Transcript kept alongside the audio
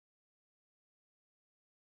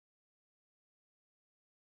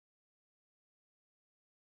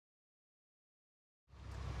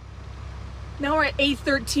Now we're at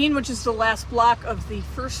A13, which is the last block of the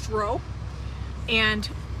first row, and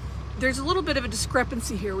there's a little bit of a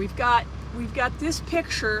discrepancy here. We've got this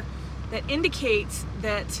picture that indicates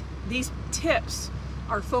that these tips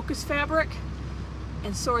are focus fabric,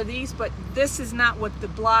 and so are these, but this is not what the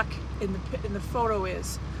block in the photo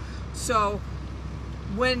is. So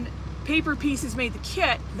when Paper Pieces made the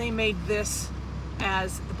kit, they made this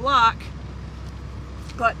as the block,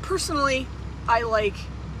 but personally I like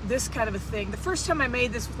this kind of a thing. The first time I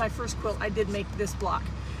made this with my first quilt, I did make this block,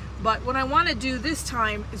 but what I want to do this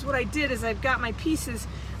time is what I did is I've got my pieces,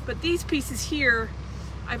 but these pieces here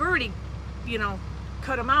I've already, you know,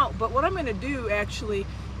 cut them out. But what I'm going to do actually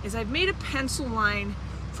is I've made a pencil line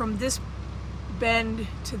from this bend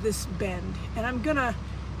to this bend, and I'm going to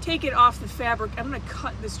take it off the fabric. I'm going to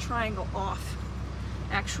cut this triangle off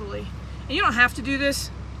actually, and you don't have to do this.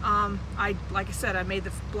 Like I said, I made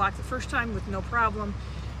the block the first time with no problem,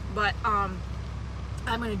 but I'm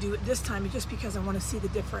going to do it this time just because I want to see the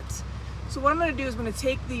difference. So what I'm going to do is I'm going to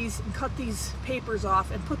take these and cut these papers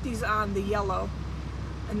off and put these on the yellow,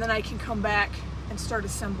 and then I can come back and start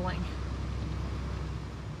assembling.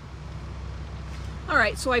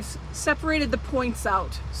 Alright, so I've separated the points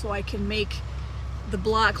out so I can make the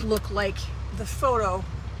block look like the photo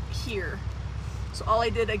here. So all I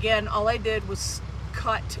did was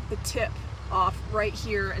cut the tip off right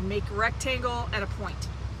here and make a rectangle and a point.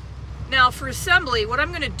 Now for assembly, what I'm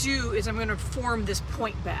going to do is I'm going to form this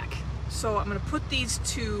point back. So I'm going to put these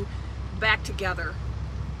two back together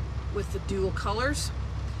with the dual colors,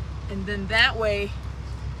 and then that way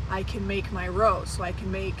I can make my row. So I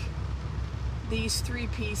can make these three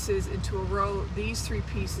pieces into a row, these three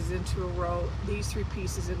pieces into a row, these three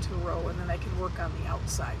pieces into a row, and then I can work on the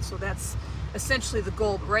outside. So that's essentially the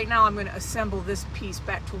goal. But right now I'm going to assemble this piece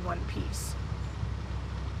back to one piece.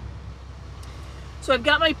 So I've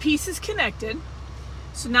got my pieces connected.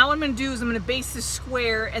 So now what I'm going to do is I'm going to base this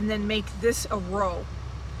square and then make this a row.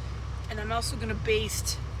 And I'm also going to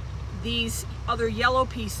baste these other yellow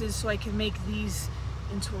pieces so I can make these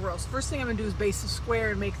into a row. So first thing I'm going to do is base the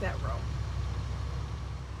square and make that row.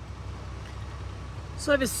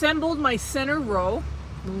 So I've assembled my center row.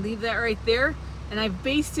 I'm going to leave that right there. And I've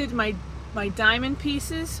basted my diamond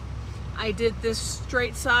pieces. I did this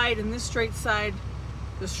straight side and this straight side,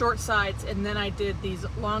 the short sides, and then I did these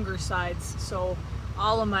longer sides. So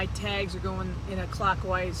all of my tags are going in a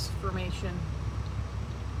clockwise formation.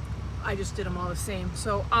 I just did them all the same.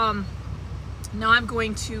 So now I'm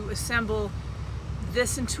going to assemble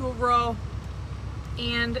this into a row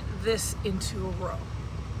and this into a row.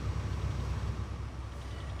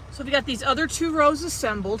 So we've got these other two rows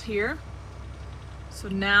assembled here. So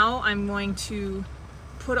now I'm going to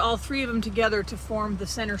put all three of them together to form the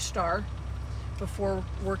center star before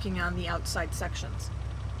working on the outside sections.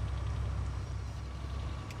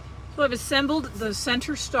 So I've assembled the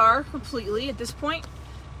center star completely at this point,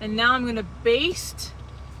 and now I'm going to baste.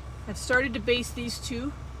 I've started to baste these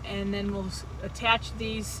two, and then we'll attach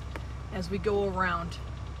these as we go around.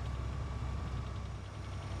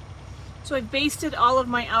 So I've basted all of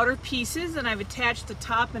my outer pieces, and I've attached the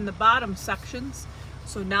top and the bottom sections.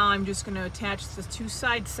 So now I'm just going to attach the two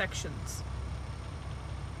side sections.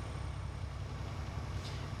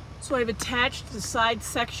 So I've attached the side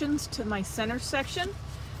sections to my center section,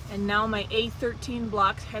 and now my A13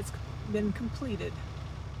 block has been completed.